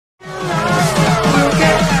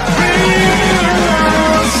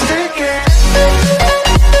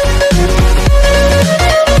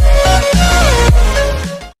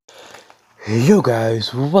Yo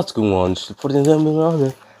guys, what's going on? For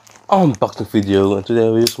the unboxing video, and today I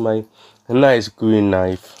will use my nice green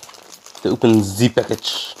knife to open the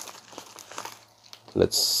package.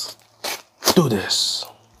 Let's do this.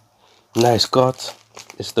 Nice cut.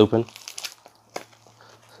 Is it open?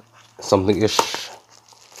 Something-ish.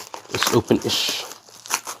 It's open-ish.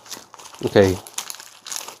 Okay.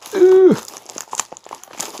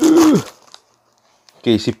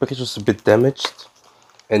 Okay, the package was a bit damaged.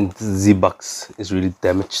 And the box is really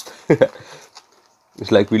damaged.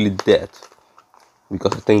 It's like really dead.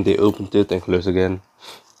 Because I think they opened it and closed again.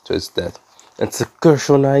 So it's dead. And it's a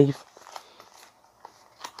Kershaw knife.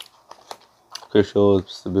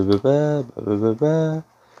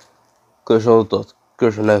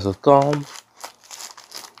 Kershawknives.com.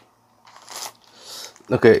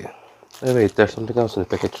 Okay. Wait, there's something else in the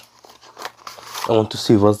package. I want to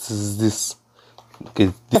see what is this.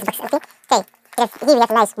 Okay. Here we have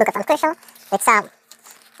a nice book of Kershaw with some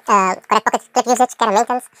correct pocket clip usage, care and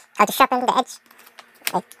maintenance, how to sharpen the edge.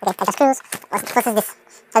 Okay, extra screws. What is this?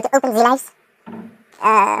 How to open the knives.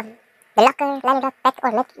 The locker, landing lock, back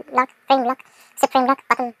or neck lock, frame lock, subframe lock,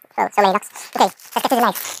 button. So many locks. Okay, let's get to the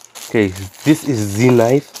knife. Okay, this is the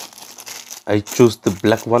knife. I chose the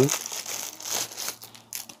black one.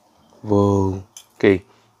 Whoa. Okay,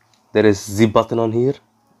 there is the button on here.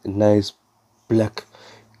 A nice black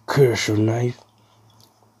Kershaw knife.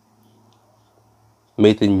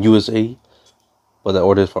 Made in USA, but I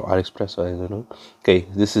ordered from AliExpress, so I don't know. Okay,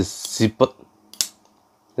 this is Z button.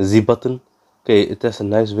 Okay, it has a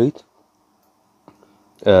nice weight.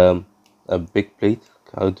 A big plate.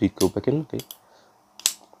 How do you go back in? Okay.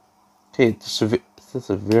 Okay, it's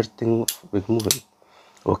a weird thing with moving.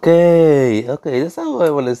 Okay, that's how I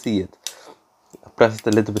want to see it. I press it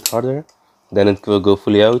a little bit harder, then it will go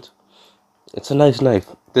fully out. It's a nice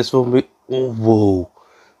knife. This will be. Oh, whoa.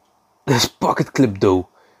 This pocket clip though,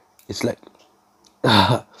 it's like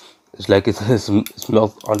it has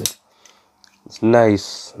melt on it. It's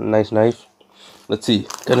nice knife. Let's see,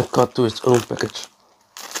 can it cut to its own package?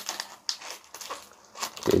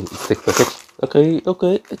 Okay, it's thick package.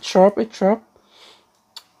 Okay, it's sharp.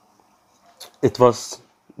 This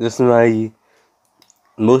is my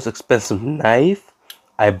most expensive knife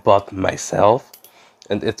I bought myself,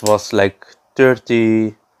 and it was like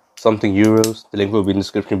 30 something euros. The link will be in the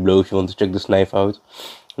description below if you want to check this knife out.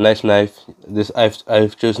 Nice knife. This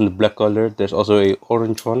I've chosen the black color. There's also a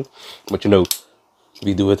orange one, but you know,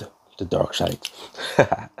 we do it the dark side.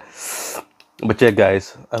 But yeah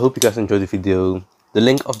guys, I hope you guys enjoyed the video. The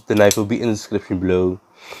link of the knife will be in the description below.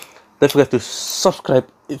 Don't forget to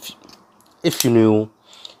subscribe if you're new.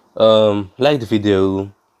 Like the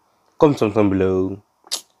video, comment something below,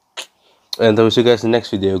 and I will see you guys in the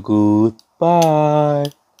next video.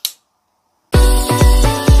 Goodbye.